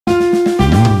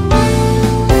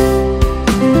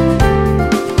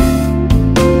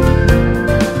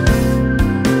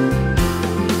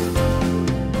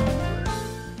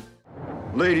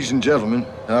Ladies and gentlemen,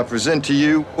 I present to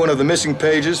you one of the missing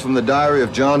pages from the diary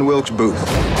of John Wilkes Booth.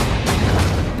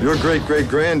 Your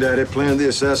great-great-granddaddy planned the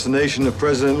assassination of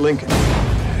President Lincoln.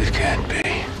 It can't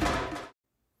be.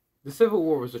 The Civil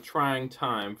War was a trying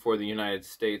time for the United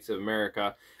States of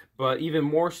America, but even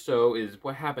more so is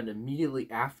what happened immediately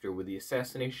after with the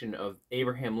assassination of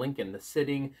Abraham Lincoln, the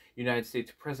sitting United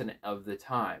States president of the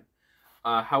time.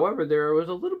 However, there was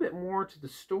a little bit more to the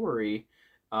story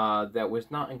that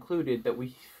was not included that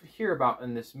we hear about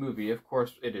in this movie. Of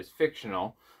course, it is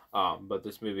fictional, but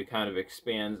this movie kind of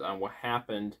expands on what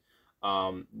happened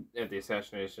at the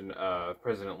assassination of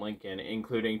President Lincoln,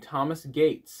 including Thomas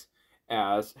Gates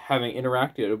as having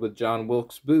interacted with John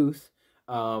Wilkes Booth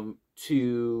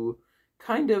to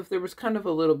there was kind of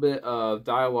a little bit of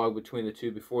dialogue between the two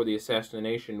before the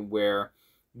assassination where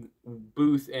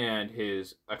Booth and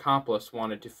his accomplice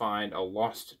wanted to find a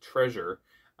lost treasure,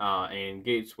 and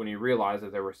Gates, when he realized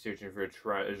that they were searching for a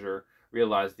treasure,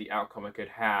 realized the outcome it could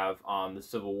have on the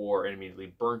Civil War and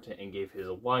immediately burnt it and gave his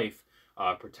life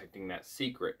protecting that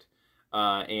secret.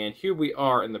 And here we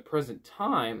are in the present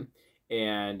time,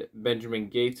 and Benjamin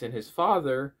Gates and his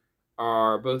father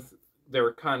are both, they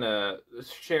were kind of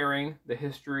sharing the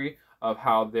history of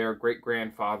how their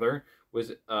great-grandfather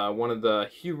was one of the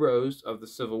heroes of the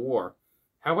Civil War.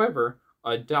 However,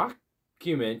 a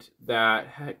document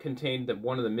that contained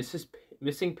one of the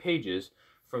missing pages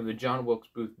from the John Wilkes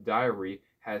Booth diary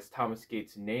has Thomas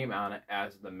Gates' name on it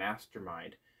as the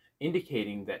mastermind,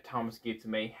 indicating that Thomas Gates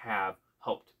may have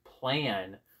helped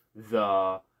plan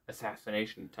the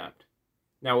assassination attempt.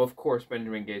 Now, of course,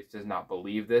 Benjamin Gates does not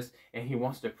believe this, and he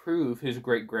wants to prove his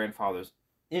great-grandfather's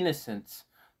innocence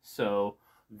so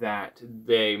that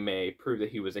they may prove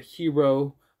that he was a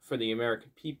hero for the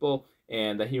American people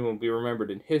and that he will be remembered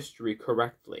in history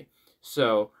correctly.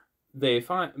 So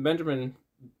Benjamin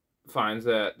finds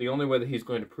that the only way that he's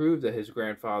going to prove that his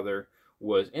grandfather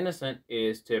was innocent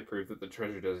is to prove that the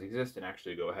treasure does exist and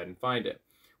actually go ahead and find it,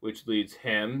 which leads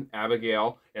him,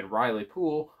 Abigail, and Riley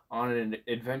Poole on an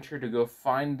adventure to go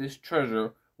find this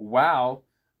treasure while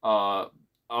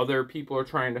other people are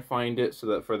trying to find it so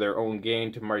that for their own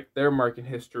gain to mark their mark in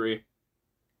history.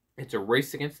 It's a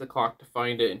race against the clock to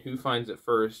find it and who finds it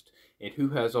first and who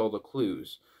has all the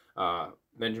clues.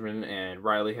 Benjamin and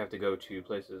Riley have to go to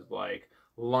places like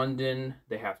London.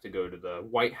 They have to go to the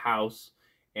White House,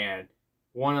 and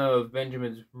one of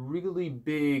Benjamin's really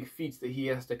big feats that he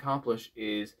has to accomplish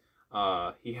is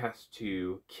he has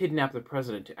to kidnap the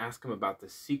president to ask him about the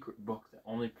secret book that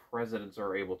only presidents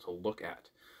are able to look at,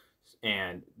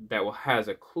 and that has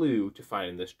a clue to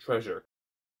finding this treasure.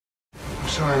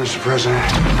 Sorry, Mr. President.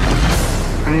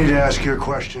 I need to ask you a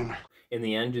question. In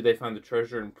the end, do they find the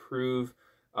treasure and prove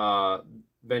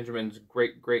Benjamin's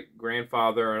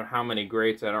great-great-grandfather, and how many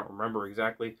greats, I don't remember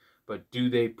exactly, but do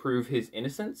they prove his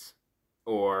innocence?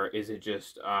 Or is it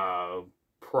just a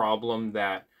problem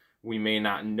that we may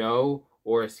not know?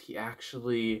 Or is he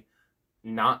actually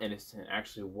not innocent,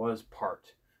 actually was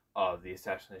part of the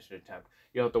assassination attempt?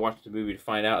 You'll have to watch the movie to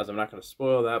find out, as I'm not going to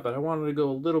spoil that, but I wanted to go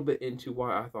a little bit into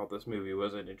why I thought this movie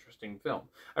was an interesting film.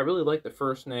 I really liked the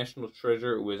first National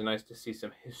Treasure. It was nice to see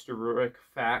some historic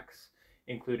facts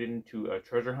included into a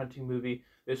treasure hunting movie.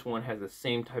 This one has the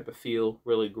same type of feel,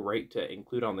 really great to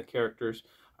include on the characters.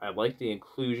 I like the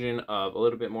inclusion of a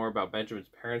little bit more about Benjamin's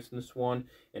parents in this one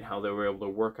and how they were able to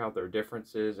work out their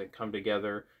differences and come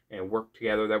together and work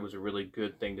together. That was a really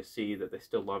good thing to see, that they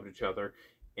still loved each other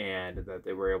and that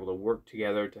they were able to work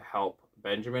together to help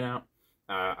Benjamin out.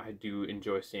 I do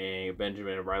enjoy seeing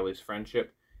Benjamin and Riley's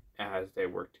friendship as they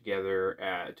work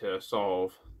together to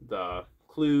solve the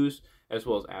clues, as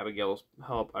well as Abigail's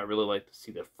help. I really like to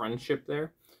see the friendship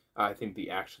there. I think the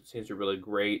action scenes are really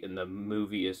great, and the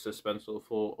movie is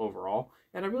suspenseful overall.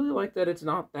 And I really like that it's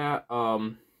not that,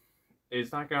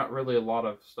 it's not got really a lot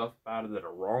of stuff about it that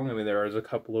are wrong. I mean, there is a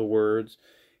couple of words,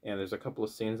 and there's a couple of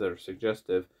scenes that are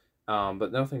suggestive,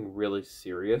 but nothing really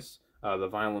serious. The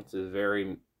violence is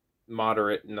very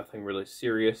moderate, nothing really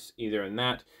serious either in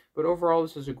that. But overall,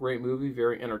 this is a great movie,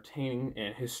 very entertaining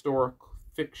and historic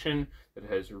fiction that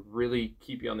has really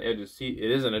keep you on the edge of the seat.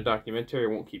 It isn't a documentary, it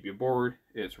won't keep you bored.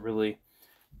 It's really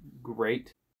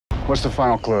great. What's the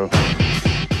final clue?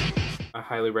 I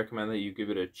highly recommend that you give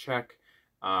it a check.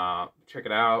 Check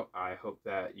it out. I hope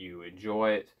that you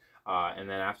enjoy it. And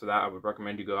then after that, I would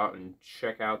recommend you go out and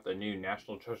check out the new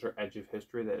National Treasure Edge of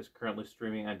History that is currently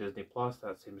streaming on Disney Plus.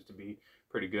 That seems to be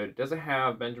pretty good. It doesn't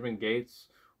have Benjamin Gates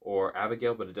or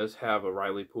Abigail, but it does have a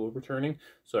Riley Poole returning,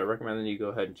 so I recommend that you go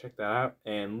ahead and check that out,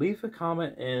 and leave a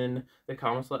comment in the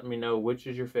comments letting me know which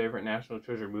is your favorite National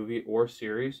Treasure movie or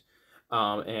series.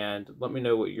 And let me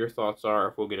know what your thoughts are.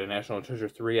 If we'll get a National Treasure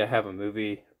 3, I have a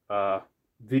movie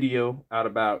video out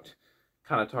about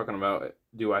kind of talking about,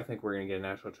 do I think we're going to get a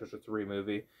National Treasure 3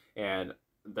 movie? And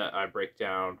that I break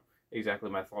down exactly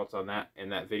my thoughts on that in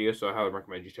that video, so I highly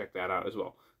recommend you check that out as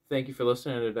well. Thank you for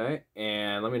listening today,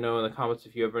 and let me know in the comments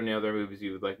if you have any other movies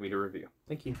you would like me to review.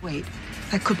 Thank you. Wait,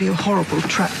 that could be a horrible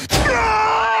trap.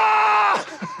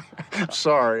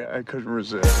 Sorry, I couldn't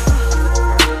resist.